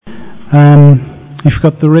If you've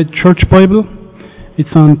got the Red Church Bible, it's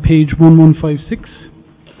on page 1156.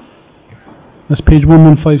 That's page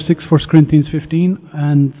 1156, 1 Corinthians 15,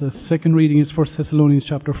 and the second reading is 1 Thessalonians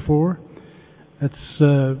chapter 4. That's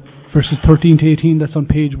verses 13 to 18. That's on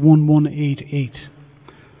page 1188.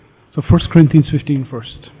 So 1 Corinthians 15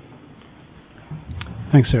 first.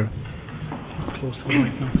 Thanks, Sarah. Close to the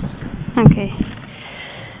mic now. Okay.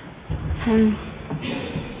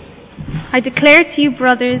 I declare to you,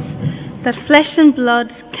 brothers, that flesh and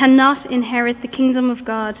blood cannot inherit the kingdom of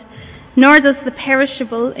God, nor does the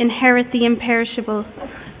perishable inherit the imperishable.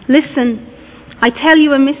 Listen, I tell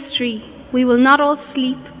you a mystery. We will not all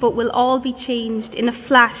sleep, but will all be changed in a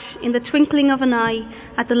flash, in the twinkling of an eye,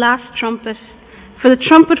 at the last trumpet. For the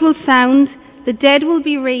trumpet will sound, the dead will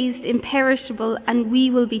be raised imperishable, and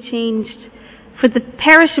we will be changed. For the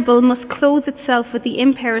perishable must clothe itself with the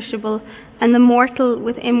imperishable, and the mortal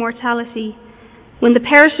with immortality. When the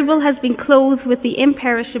perishable has been clothed with the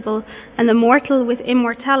imperishable, and the mortal with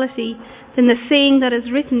immortality, then the saying that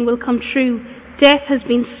is written will come true: death has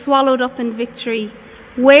been swallowed up in victory.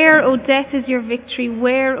 Where, O death, is your victory?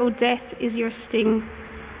 Where, O death, is your sting?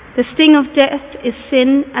 The sting of death is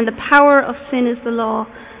sin, and the power of sin is the law.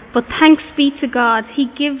 But thanks be to God, He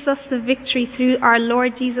gives us the victory through our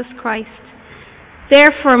Lord Jesus Christ.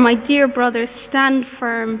 Therefore, my dear brothers, stand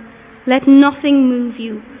firm. Let nothing move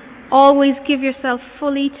you. Always give yourself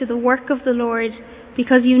fully to the work of the Lord,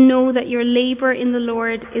 because you know that your labor in the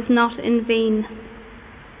Lord is not in vain.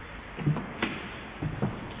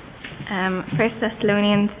 1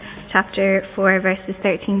 Thessalonians chapter 4, verses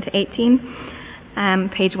 13 to 18,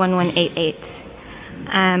 page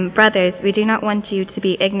 1188. Brothers, we do not want you to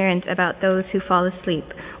be ignorant about those who fall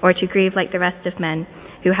asleep, or to grieve like the rest of men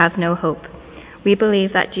who have no hope. We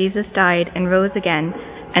believe that Jesus died and rose again,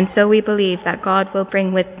 and so we believe that God will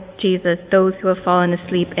bring with Jesus those who have fallen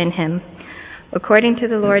asleep in Him. According to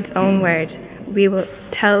the Lord's own word, we will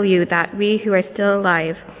tell you that we who are still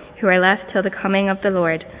alive, who are left till the coming of the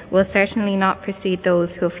Lord, will certainly not precede those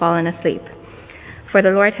who have fallen asleep. For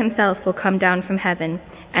the Lord Himself will come down from heaven,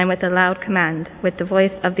 and with a loud command, with the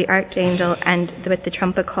voice of the archangel, and with the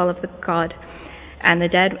trumpet call of God, and the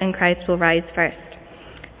dead in Christ will rise first.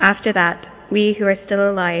 After that, we who are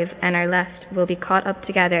still alive and are left will be caught up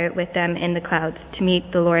together with them in the clouds to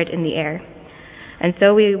meet the Lord in the air. And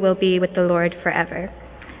so we will be with the Lord forever.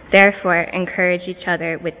 Therefore, encourage each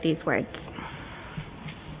other with these words.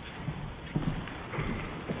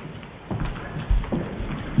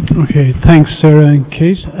 Okay, thanks, Sarah and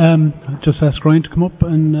Kate. I'll just ask Ryan to come up,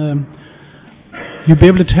 and you'll be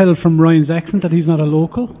able to tell from Ryan's accent that he's not a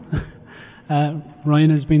local.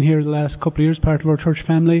 Ryan has been here the last couple of years, part of our church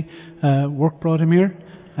family. Work brought him here,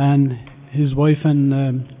 and his wife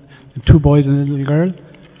and 2 boys and a little girl.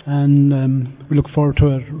 And we look forward to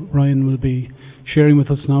it. Ryan will be sharing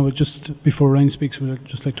with us now. But just before Ryan speaks, we'd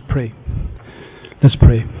just like to pray. Let's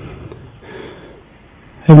pray.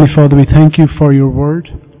 Heavenly Father, we thank you for your word.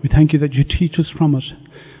 We thank you that you teach us from it.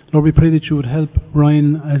 Lord, we pray that you would help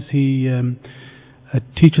Ryan as he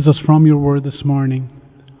teaches us from your word this morning.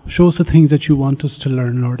 Show us the things that you want us to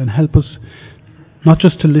learn, Lord, and help us not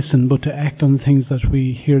just to listen, but to act on the things that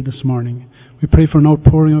we hear this morning. We pray for an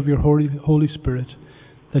outpouring of your Holy Spirit,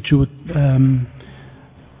 that you would,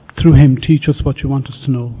 through Him, teach us what you want us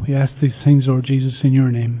to know. We ask these things, Lord Jesus, in your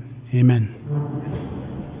name. Amen.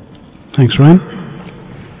 Thanks, Ryan.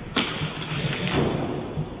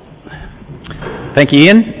 Thank you,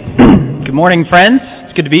 Ian. Good morning, friends.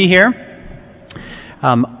 It's good to be here.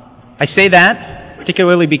 I say that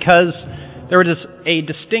particularly because there is a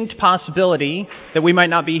distinct possibility that we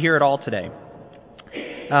might not be here at all today,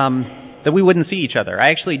 that we wouldn't see each other.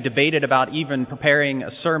 I actually debated about even preparing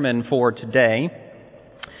a sermon for today.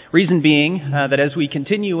 Reason being that as we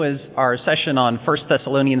continue as our session on 1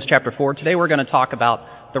 Thessalonians chapter 4, today we're going to talk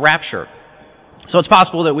about the rapture. So it's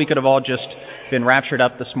possible that we could have all just been raptured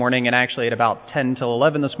up this morning, and actually at about 10 till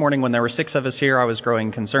 11 this morning when there were 6 of us here, I was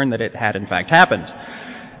growing concerned that it had in fact happened.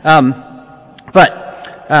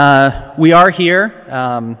 But we are here,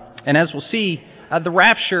 and as we'll see, the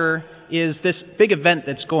rapture is this big event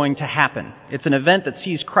that's going to happen. It's an event that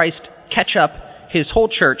sees Christ catch up His whole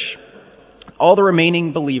church, all the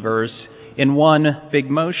remaining believers, in one big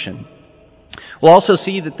motion. We'll also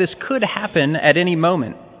see that this could happen at any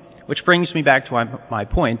moment, which brings me back to my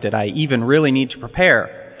point that I even really need to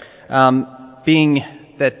prepare. Being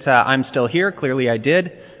that I'm still here, clearly I did,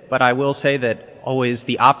 but I will say that always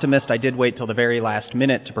the optimist, I did wait till the very last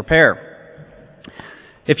minute to prepare.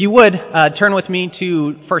 If you would, turn with me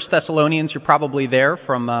to 1 Thessalonians. You're probably there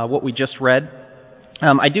from what we just read.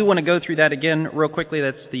 I do want to go through that again real quickly.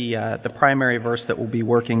 That's the primary verse that we'll be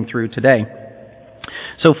working through today.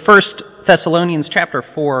 So 1 Thessalonians chapter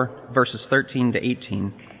 4, verses 13 to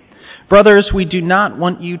 18. Brothers, we do not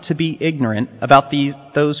want you to be ignorant about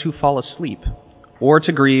those who fall asleep, or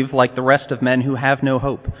to grieve like the rest of men who have no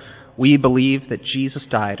hope. We believe that Jesus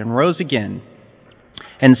died and rose again.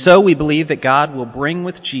 And so we believe that God will bring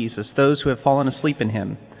with Jesus those who have fallen asleep in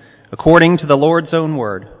him. According to the Lord's own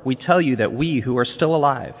word, we tell you that we who are still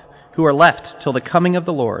alive, who are left till the coming of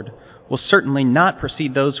the Lord, will certainly not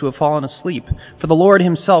precede those who have fallen asleep. For the Lord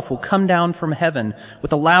himself will come down from heaven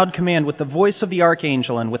with a loud command, with the voice of the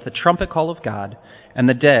archangel, and with the trumpet call of God, and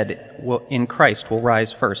the dead in Christ will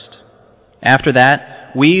rise first. After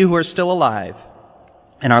that, we who are still alive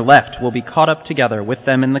and are left will be caught up together with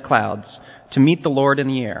them in the clouds to meet the Lord in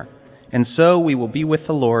the air, and so we will be with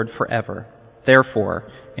the Lord forever.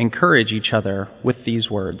 Therefore, encourage each other with these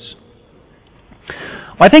words.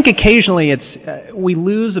 Well, I think occasionally we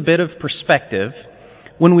lose a bit of perspective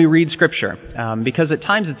when we read Scripture, because at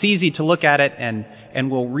times it's easy to look at it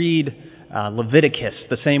and we'll read Leviticus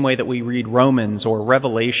the same way that we read Romans or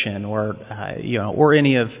Revelation or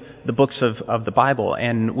any of the books of the Bible,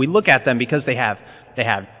 and we look at them because they have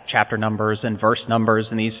chapter numbers and verse numbers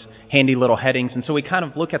and these handy little headings, and so we kind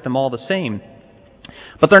of look at them all the same.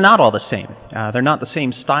 But they're not all the same. They're not the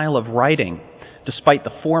same style of writing, despite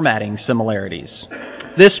the formatting similarities.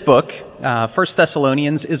 This book, 1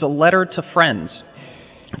 Thessalonians, is a letter to friends.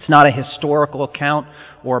 It's not a historical account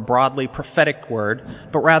or a broadly prophetic word,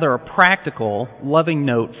 but rather a practical, loving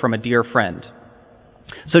note from a dear friend.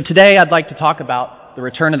 So today I'd like to talk about the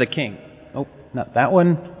return of the King. Oh, not that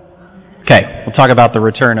one. Okay, we'll talk about the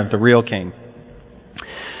return of the real King.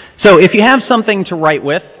 So if you have something to write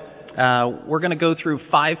with, we're going to go through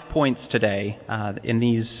 5 points today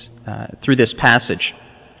through this passage.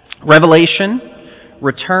 Revelation,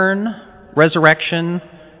 return, resurrection,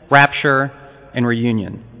 rapture, and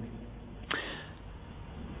reunion.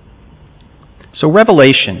 So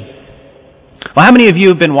Revelation. Well, how many of you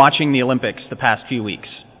have been watching the Olympics the past few weeks?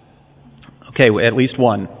 Okay, at least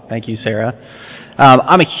one. Thank you, Sarah.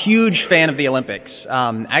 I'm a huge fan of the Olympics.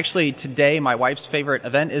 Actually, today my wife's favorite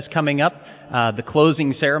event is coming up. The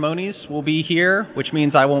closing ceremonies will be here, which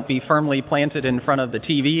means I won't be firmly planted in front of the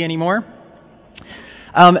TV anymore.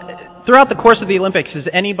 Throughout the course of the Olympics, has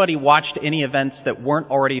anybody watched any events that weren't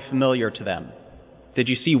already familiar to them? Did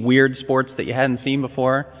you see weird sports that you hadn't seen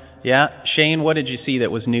before? Yeah? Shane, what did you see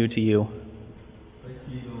that was new to you?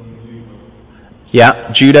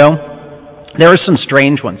 Yeah, judo. There were some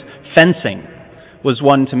strange ones. Fencing was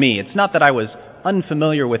one to me. It's not that I was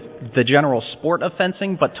unfamiliar with the general sport of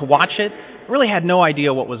fencing, but to watch it, I really had no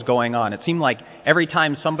idea what was going on. It seemed like every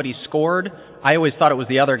time somebody scored, I always thought it was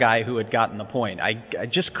the other guy who had gotten the point. I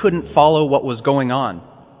just couldn't follow what was going on.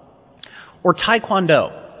 Or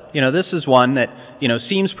taekwondo. This is one that,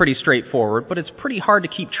 seems pretty straightforward, but it's pretty hard to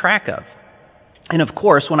keep track of. And of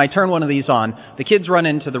course, when I turn one of these on, the kids run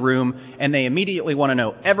into the room and they immediately want to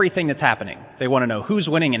know everything that's happening. They want to know who's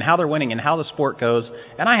winning and how they're winning and how the sport goes,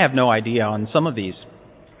 and I have no idea on some of these.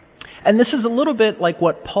 And this is a little bit like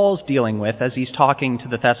what Paul's dealing with as he's talking to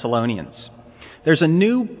the Thessalonians. There's a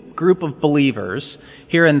new group of believers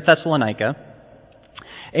here in Thessalonica,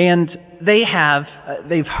 and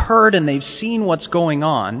they've heard and they've seen what's going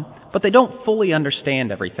on, but they don't fully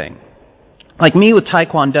understand everything. Like me with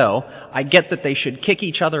Taekwondo, I get that they should kick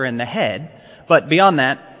each other in the head, but beyond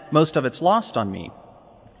that, most of it's lost on me.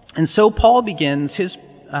 And so Paul begins his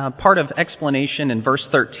part of explanation in verse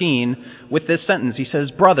 13 with this sentence. He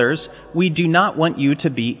says, "Brothers, we do not want you to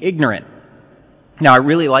be ignorant." Now, I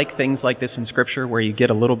really like things like this in Scripture where you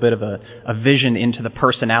get a little bit of a vision into the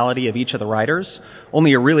personality of each of the writers.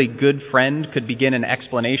 Only a really good friend could begin an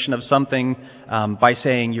explanation of something by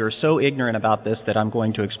saying, "You're so ignorant about this that I'm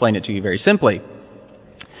going to explain it to you very simply."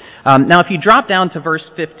 Now, if you drop down to verse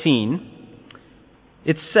 15,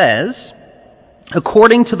 it says,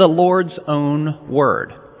 "According to the Lord's own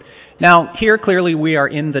word." Now, here clearly we are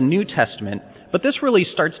in the New Testament, but this really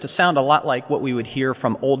starts to sound a lot like what we would hear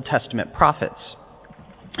from Old Testament prophets.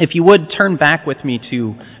 If you would turn back with me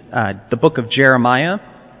to the book of Jeremiah,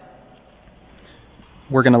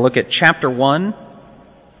 we're going to look at chapter 1,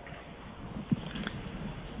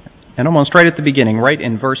 and almost right at the beginning, right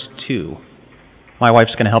in verse 2. My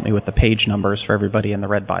wife's going to help me with the page numbers for everybody in the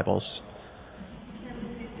red Bibles.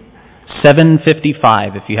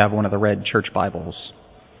 755 if you have one of the red church Bibles.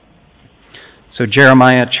 So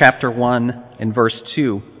Jeremiah chapter 1 and verse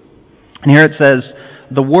 2. And here it says,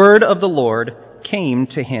 "The word of the Lord came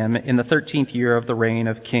to him in the 13th year of the reign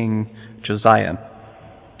of King Josiah."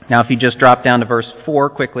 Now if you just drop down to verse 4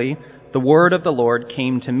 quickly, the word of the Lord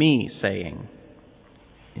came to me, saying.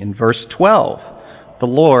 In verse 12, the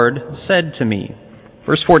Lord said to me.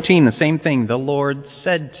 Verse 14, the same thing, the Lord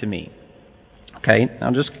said to me. Okay,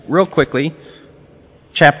 now just real quickly,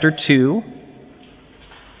 chapter 2,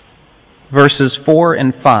 verses 4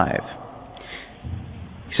 and 5.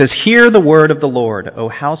 He says, "Hear the word of the Lord, O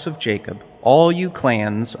house of Jacob, all you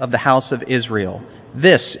clans of the house of Israel.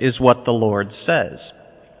 This is what the Lord says."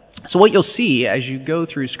 So what you'll see as you go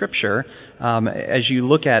through Scripture, as you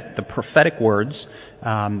look at the prophetic words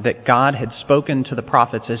that God had spoken to the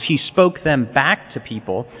prophets, as He spoke them back to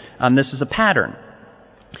people, this is a pattern.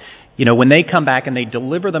 You know, when they come back and they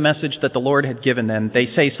deliver the message that the Lord had given them, they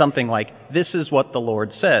say something like, "This is what the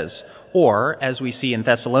Lord says." Or, as we see in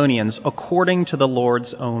Thessalonians, according to the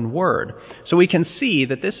Lord's own word. So we can see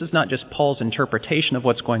that this is not just Paul's interpretation of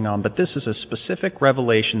what's going on, but this is a specific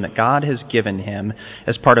revelation that God has given him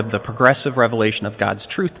as part of the progressive revelation of God's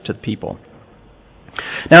truth to the people.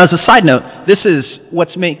 Now, as a side note, this is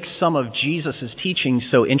what makes some of Jesus' teaching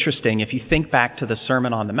so interesting. If you think back to the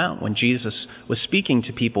Sermon on the Mount, when Jesus was speaking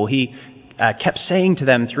to people, He kept saying to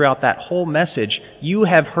them throughout that whole message, "You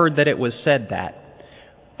have heard that it was said that,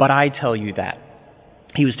 but I tell you that."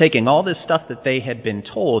 He was taking all this stuff that they had been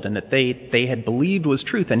told and that they had believed was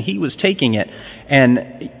truth, and He was taking it.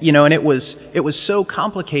 And, you know, and it was so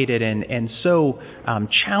complicated and so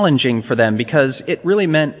challenging for them, because it really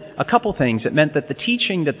meant a couple things. It meant that the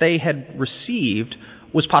teaching that they had received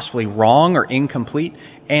was possibly wrong or incomplete,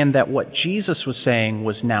 and that what Jesus was saying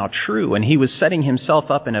was now true. And He was setting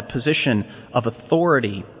Himself up in a position of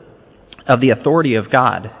authority, of the authority of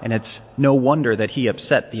God, and it's no wonder that He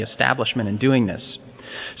upset the establishment in doing this.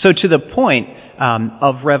 So to the point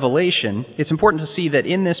of Revelation, it's important to see that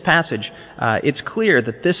in this passage, it's clear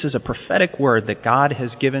that this is a prophetic word that God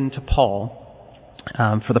has given to Paul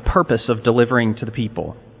for the purpose of delivering to the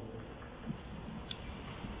people.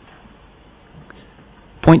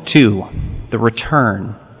 Point 2, the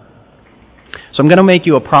return. So I'm going to make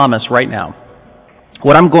you a promise right now.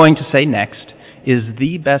 What I'm going to say next is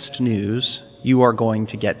the best news you are going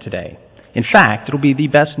to get today. In fact, it'll be the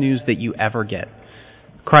best news that you ever get.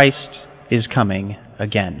 Christ is coming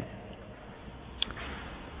again.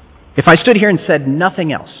 If I stood here and said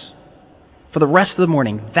nothing else for the rest of the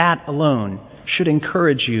morning, that alone should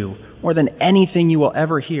encourage you more than anything you will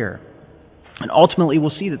ever hear. And ultimately,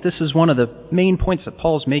 we'll see that this is one of the main points that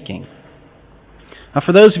Paul's making. Now,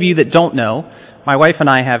 for those of you that don't know, my wife and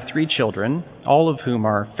I have 3 children, all of whom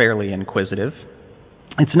are fairly inquisitive.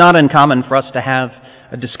 It's not uncommon for us to have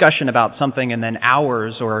a discussion about something, and then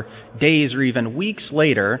hours or days or even weeks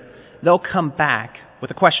later, they'll come back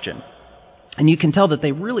with a question. And you can tell that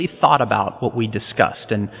they really thought about what we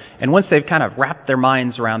discussed. And once they've kind of wrapped their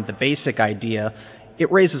minds around the basic idea,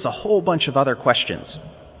 it raises a whole bunch of other questions.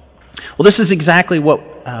 Well, this is exactly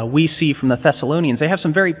what we see from the Thessalonians. They have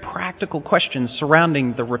some very practical questions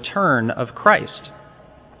surrounding the return of Christ.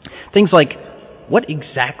 Things like, what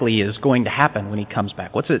exactly is going to happen when He comes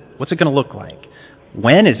back? What's it going to look like?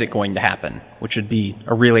 When is it going to happen? Which would be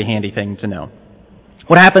a really handy thing to know.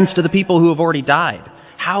 What happens to the people who have already died?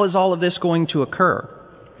 How is all of this going to occur?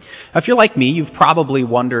 If you're like me, you've probably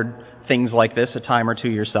wondered things like this a time or two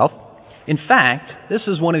yourself. In fact, this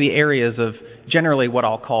is one of the areas of generally what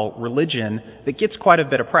I'll call religion that gets quite a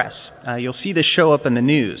bit of press. You'll see this show up in the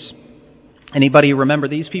news. Anybody remember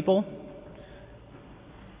these people?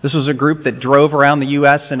 This was a group that drove around the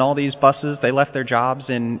U.S. in all these buses. They left their jobs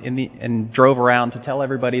and drove around to tell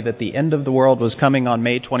everybody that the end of the world was coming on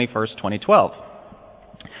May 21st, 2012.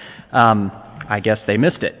 I guess they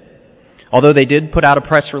missed it. Although they did put out a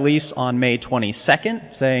press release on May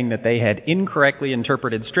 22nd saying that they had incorrectly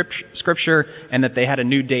interpreted Scripture and that they had a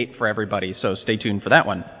new date for everybody. So stay tuned for that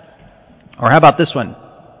one. Or how about this one?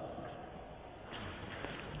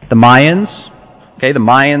 The Mayans. Okay, the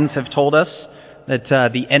Mayans have told us that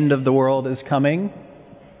the end of the world is coming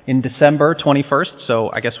in December 21st, so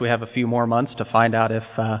I guess we have a few more months to find out if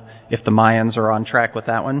the Mayans are on track with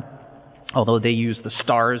that one, although they use the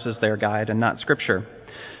stars as their guide and not Scripture.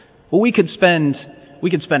 Well, we could spend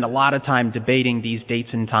a lot of time debating these dates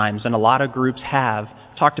and times, and a lot of groups have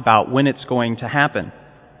talked about when it's going to happen.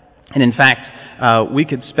 And in fact, we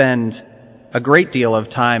could spend a great deal of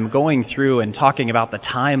time going through and talking about the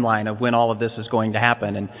timeline of when all of this is going to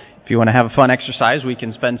happen. And if you want to have a fun exercise, we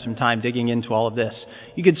can spend some time digging into all of this.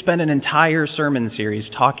 You could spend an entire sermon series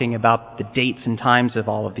talking about the dates and times of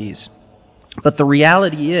all of these. But the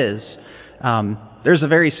reality is, there's a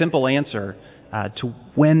very simple answer to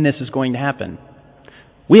when this is going to happen.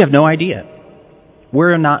 We have no idea. We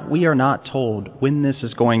are not told when this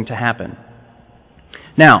is going to happen.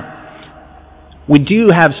 Now, We do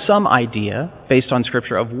have some idea, based on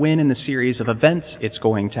Scripture, of when in the series of events it's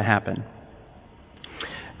going to happen.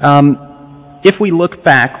 If we look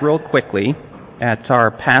back real quickly at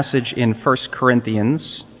our passage in 1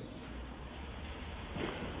 Corinthians,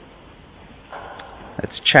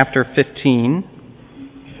 that's chapter 15,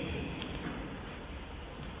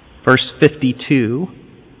 verse 52.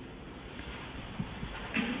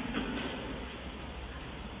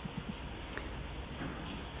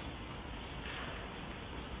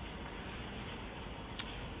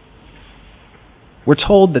 We're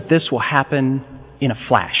told that this will happen in a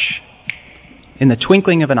flash, in the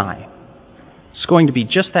twinkling of an eye. It's going to be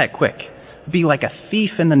just that quick. It'll be like a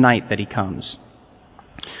thief in the night that he comes.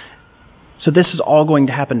 So this is all going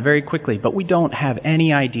to happen very quickly, but we don't have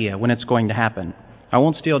any idea when it's going to happen. I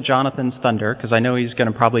won't steal Jonathan's thunder, because I know he's going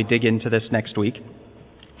to probably dig into this next week.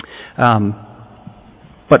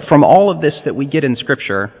 But from all of this that we get in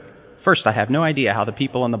Scripture, first, I have no idea how the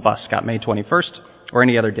people on the bus got May 21st or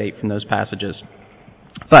any other date from those passages.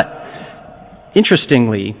 But,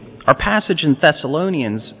 interestingly, our passage in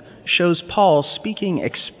Thessalonians shows Paul speaking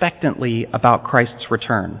expectantly about Christ's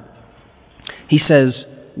return. He says,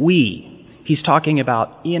 we. He's talking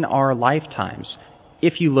about in our lifetimes,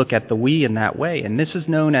 if you look at the we in that way. And this is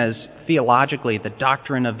known as, theologically, the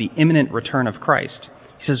doctrine of the imminent return of Christ.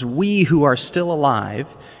 He says, we who are still alive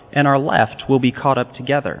and are left will be caught up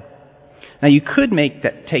together. Now, you could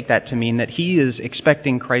take that to mean that he is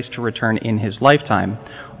expecting Christ to return in his lifetime,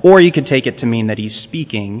 or you could take it to mean that he's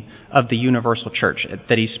speaking of the universal church,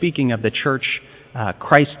 that he's speaking of the church,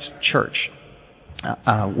 Christ's church,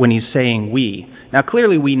 when he's saying we. Now,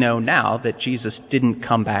 clearly we know now that Jesus didn't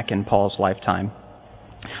come back in Paul's lifetime.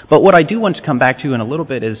 But what I do want to come back to in a little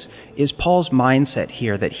bit is Paul's mindset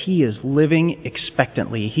here, that he is living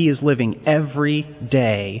expectantly. He is living every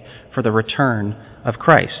day for the return of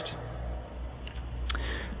Christ.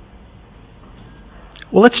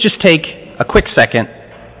 Well, let's just take a quick second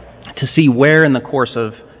to see where in the course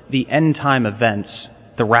of the end-time events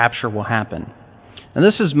the rapture will happen. And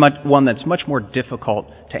this is one that's much more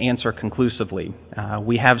difficult to answer conclusively.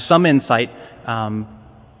 We have some insight,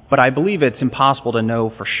 but I believe it's impossible to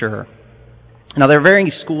know for sure. Now, there are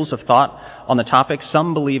varying schools of thought on the topic.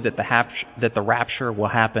 Some believe that the rapture will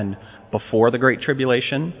happen before the Great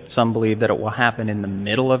Tribulation. Some believe that it will happen in the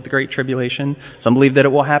middle of the Great Tribulation. Some believe that it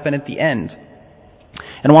will happen at the end.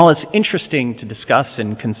 And while it's interesting to discuss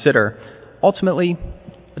and consider, ultimately,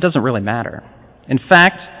 it doesn't really matter. In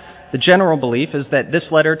fact, the general belief is that this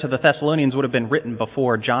letter to the Thessalonians would have been written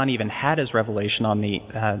before John even had his revelation on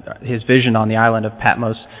his vision on the island of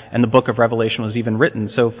Patmos, and the book of Revelation was even written.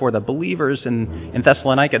 So for the believers in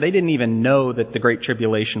Thessalonica, they didn't even know that the Great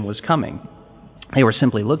Tribulation was coming. They were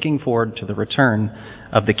simply looking forward to the return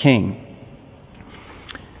of the King.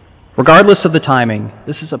 Regardless of the timing,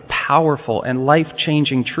 this is a powerful and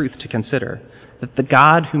life-changing truth to consider, that the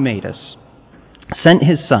God who made us sent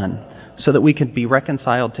his Son so that we could be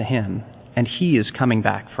reconciled to him, and he is coming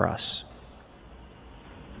back for us.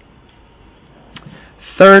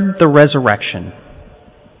 Third, the resurrection.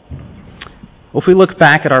 Well, if we look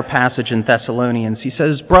back at our passage in Thessalonians, he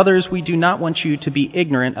says, brothers, we do not want you to be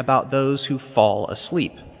ignorant about those who fall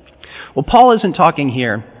asleep. Well, Paul isn't talking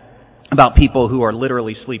here about people who are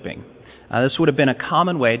literally sleeping. This would have been a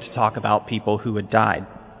common way to talk about people who had died.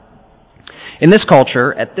 In this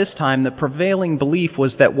culture, at this time, the prevailing belief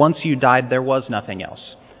was that once you died, there was nothing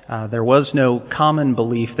else. There was no common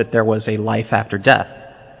belief that there was a life after death.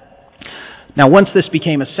 Now, once this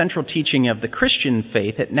became a central teaching of the Christian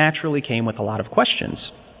faith, it naturally came with a lot of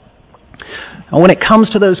questions. And when it comes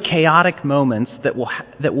to those chaotic moments that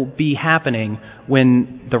will be happening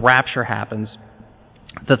when the rapture happens,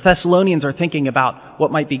 the Thessalonians are thinking about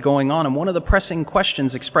what might be going on, and one of the pressing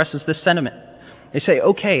questions expresses this sentiment. They say,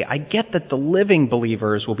 okay, I get that the living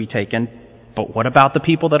believers will be taken, but what about the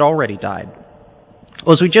people that already died?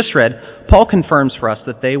 Well, as we just read, Paul confirms for us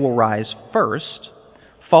that they will rise first,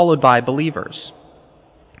 followed by believers.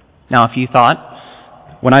 Now, if you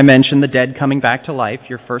thought, when I mentioned the dead coming back to life,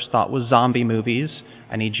 your first thought was zombie movies,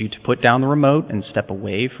 I need you to put down the remote and step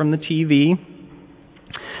away from the TV.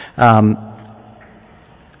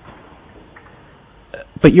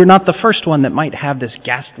 But you're not the first one that might have this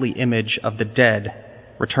ghastly image of the dead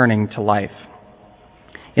returning to life.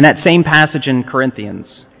 In that same passage in Corinthians,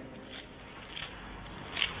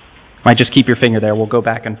 might just keep your finger there, we'll go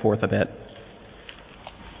back and forth a bit.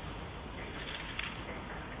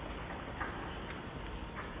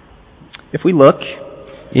 If we look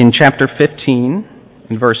in chapter 15,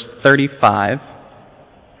 in verse 35,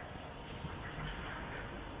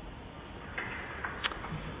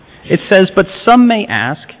 it says, but some may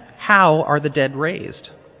ask, how are the dead raised?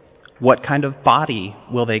 What kind of body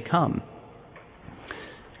will they come?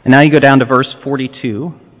 And now you go down to verse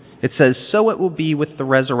 42. It says, "So it will be with the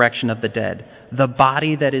resurrection of the dead. The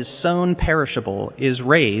body that is sown perishable is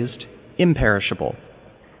raised imperishable.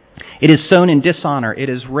 It is sown in dishonor, it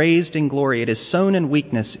is raised in glory. It is sown in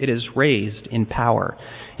weakness, it is raised in power.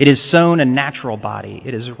 It is sown a natural body,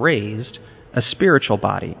 it is raised a spiritual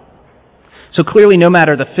body." So clearly, no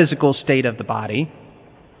matter the physical state of the body,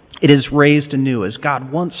 it is raised anew. As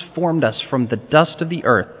God once formed us from the dust of the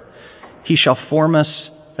earth, he shall form us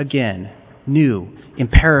again, new,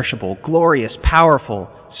 imperishable, glorious, powerful,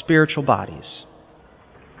 spiritual bodies.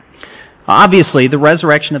 Obviously, the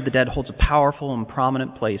resurrection of the dead holds a powerful and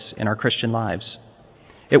prominent place in our Christian lives.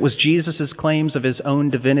 It was Jesus' claims of his own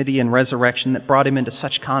divinity and resurrection that brought him into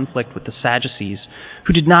such conflict with the Sadducees,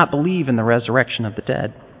 who did not believe in the resurrection of the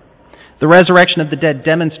dead. The resurrection of the dead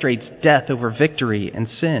demonstrates death over victory and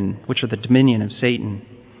sin, which are the dominion of Satan.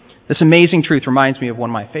 This amazing truth reminds me of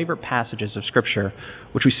one of my favorite passages of Scripture,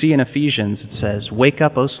 which we see in Ephesians. It says, "Wake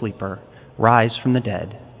up, O sleeper, rise from the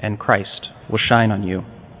dead, and Christ will shine on you."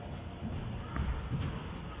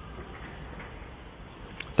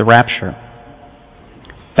 The rapture.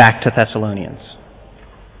 Back to Thessalonians.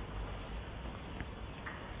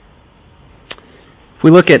 If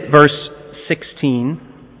we look at verse 16,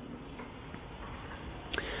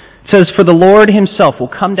 it says, "For the Lord himself will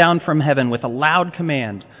come down from heaven with a loud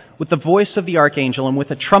command, with the voice of the archangel, and with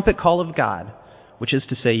a trumpet call of God," which is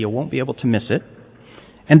to say you won't be able to miss it,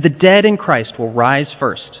 "and the dead in Christ will rise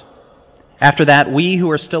first. After that, we who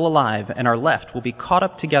are still alive and are left will be caught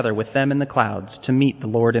up together with them in the clouds to meet the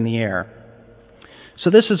Lord in the air." So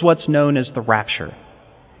this is what's known as the rapture.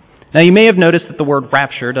 Now you may have noticed that the word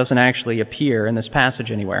rapture doesn't actually appear in this passage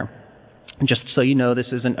anywhere. And just so you know,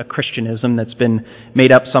 this isn't a Christianism that's been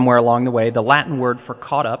made up somewhere along the way. The Latin word for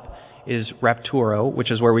caught up is rapturo, which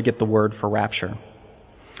is where we get the word for rapture.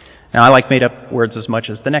 Now, I like made-up words as much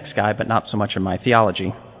as the next guy, but not so much in my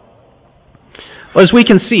theology. Well, as we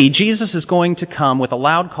can see, Jesus is going to come with a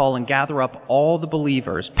loud call and gather up all the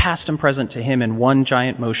believers, past and present, to him in one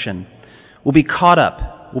giant motion. We'll be caught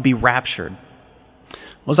up. We'll be raptured.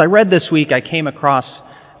 Well, as I read this week, I came across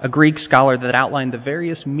a Greek scholar that outlined the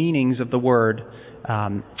various meanings of the word,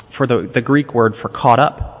 for the Greek word for caught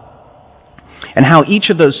up, and how each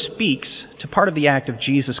of those speaks to part of the act of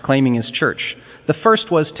Jesus claiming his church. The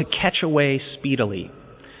first was to catch away speedily.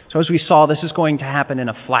 So as we saw, this is going to happen in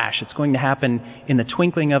a flash. It's going to happen in the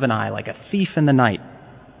twinkling of an eye, like a thief in the night.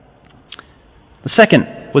 The second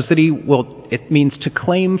was that it means to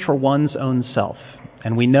claim for one's own self.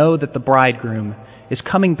 And we know that the bridegroom is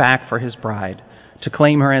coming back for his bride, to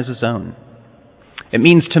claim her as his own. It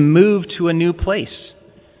means to move to a new place,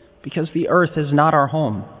 because the earth is not our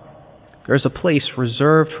home. There's a place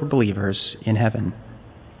reserved for believers in heaven.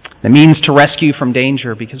 It means to rescue from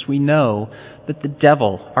danger, because we know that the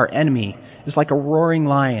devil, our enemy, is like a roaring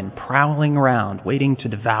lion prowling around, waiting to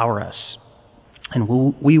devour us.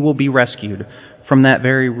 And we will be rescued from that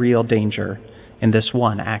very real danger in this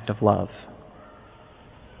one act of love.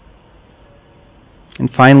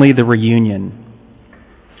 And finally, the reunion.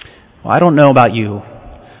 Well, I don't know about you,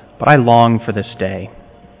 but I long for this day.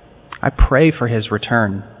 I pray for his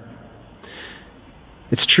return.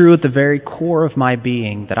 It's true at the very core of my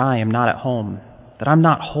being that I am not at home, that I'm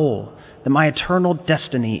not whole, that my eternal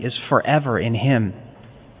destiny is forever in him.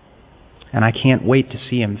 And I can't wait to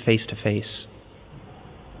see him face to face.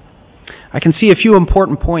 I can see a few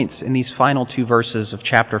important points in these final two verses of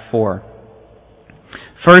chapter 4.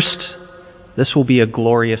 First, this will be a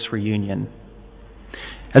glorious reunion.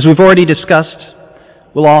 As we've already discussed,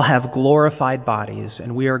 we'll all have glorified bodies,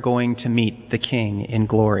 and we are going to meet the King in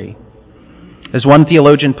glory. As one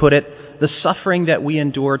theologian put it, the suffering that we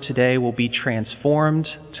endure today will be transformed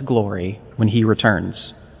to glory when he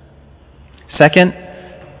returns. Second,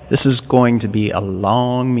 this is going to be a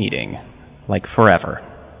long meeting, like forever.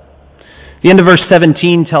 The end of verse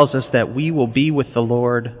 17 tells us that we will be with the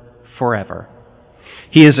Lord forever.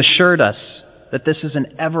 He has assured us that this is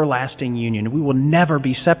an everlasting union. We will never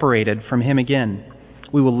be separated from him again.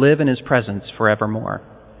 We will live in his presence forevermore.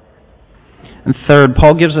 And third,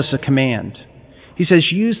 Paul gives us a command. He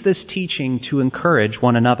says, use this teaching to encourage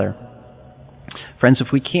one another. Friends,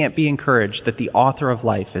 if we can't be encouraged that the author of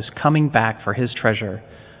life is coming back for his treasure,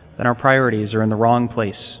 then our priorities are in the wrong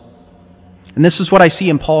place. And this is what I see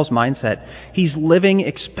in Paul's mindset. He's living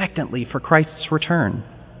expectantly for Christ's return.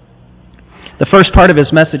 The first part of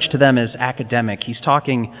his message to them is academic. He's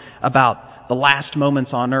talking about the last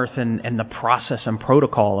moments on earth and the process and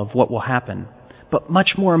protocol of what will happen. But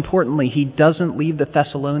much more importantly, he doesn't leave the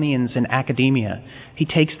Thessalonians in academia. He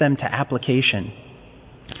takes them to application.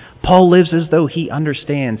 Paul lives as though he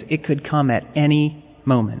understands it could come at any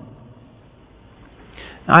moment.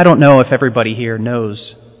 I don't know if everybody here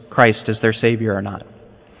knows Christ as their Savior or not.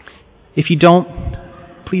 If you don't,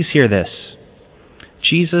 please hear this.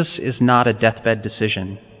 Jesus is not a deathbed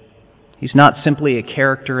decision. He's not simply a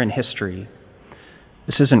character in history.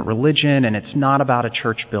 This isn't religion, and it's not about a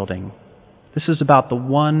church building. This is about the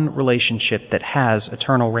one relationship that has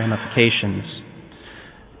eternal ramifications.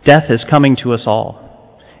 Death is coming to us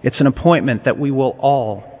all. It's an appointment that we will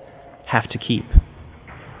all have to keep.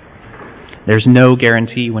 There's no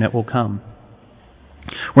guarantee when it will come.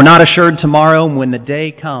 We're not assured tomorrow when the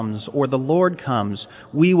day comes or the Lord comes,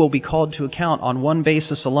 we will be called to account on one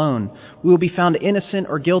basis alone. We will be found innocent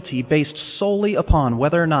or guilty based solely upon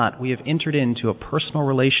whether or not we have entered into a personal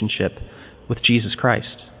relationship with Jesus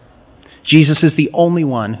Christ. Jesus is the only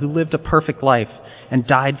one who lived a perfect life and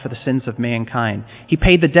died for the sins of mankind. He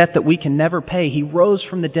paid the debt that we can never pay. He rose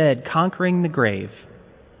from the dead, conquering the grave.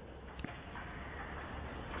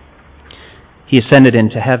 He ascended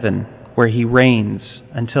into heaven, where he reigns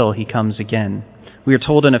until he comes again. We are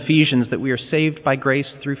told in Ephesians that we are saved by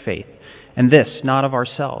grace through faith, and this not of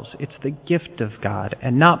ourselves. It's the gift of God,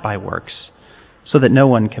 and not by works, so that no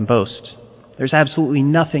one can boast. There's absolutely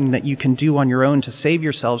nothing that you can do on your own to save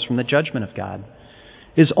yourselves from the judgment of God.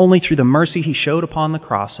 It is only through the mercy he showed upon the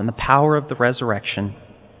cross and the power of the resurrection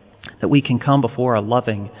that we can come before a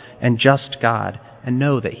loving and just God and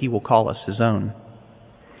know that he will call us his own.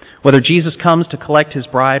 Whether Jesus comes to collect his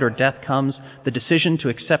bride or death comes, the decision to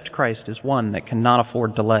accept Christ is one that cannot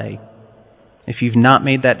afford delay. If you've not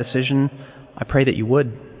made that decision, I pray that you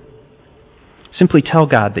would. Simply tell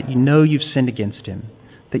God that you know you've sinned against him,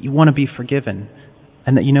 that you want to be forgiven,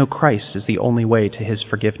 and that you know Christ is the only way to his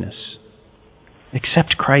forgiveness.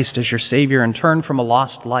 Accept Christ as your Savior and turn from a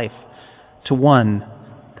lost life to one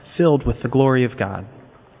filled with the glory of God.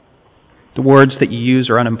 The words that you use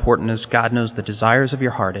are unimportant, as God knows the desires of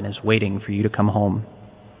your heart and is waiting for you to come home.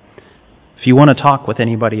 If you want to talk with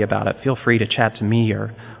anybody about it, feel free to chat to me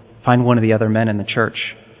or find one of the other men in the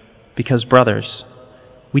church. Because, brothers,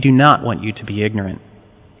 we do not want you to be ignorant.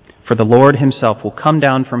 For the Lord himself will come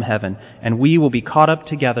down from heaven, and we will be caught up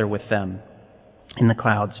together with them in the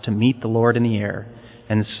clouds to meet the Lord in the air,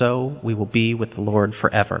 and so we will be with the Lord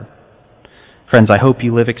forever. Friends, I hope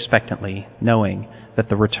you live expectantly, knowing that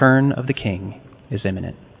the return of the King is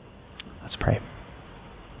imminent. Let's pray.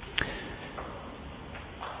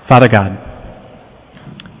 Father God,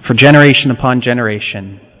 for generation upon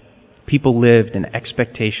generation, people lived in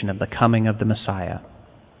expectation of the coming of the Messiah.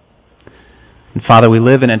 And Father, we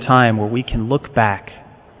live in a time where we can look back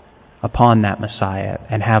upon that Messiah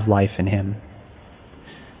and have life in him.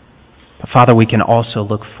 But Father, we can also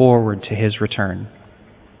look forward to his return.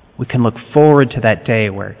 We can look forward to that day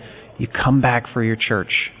where you come back for your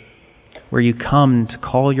church, where you come to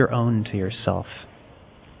call your own to yourself,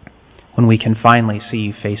 when we can finally see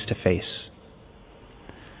you face to face.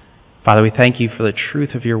 Father, we thank you for the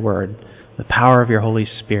truth of your word, the power of your Holy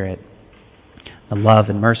Spirit, the love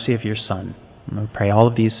and mercy of your Son. And we pray all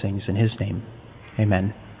of these things in his name.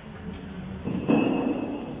 Amen.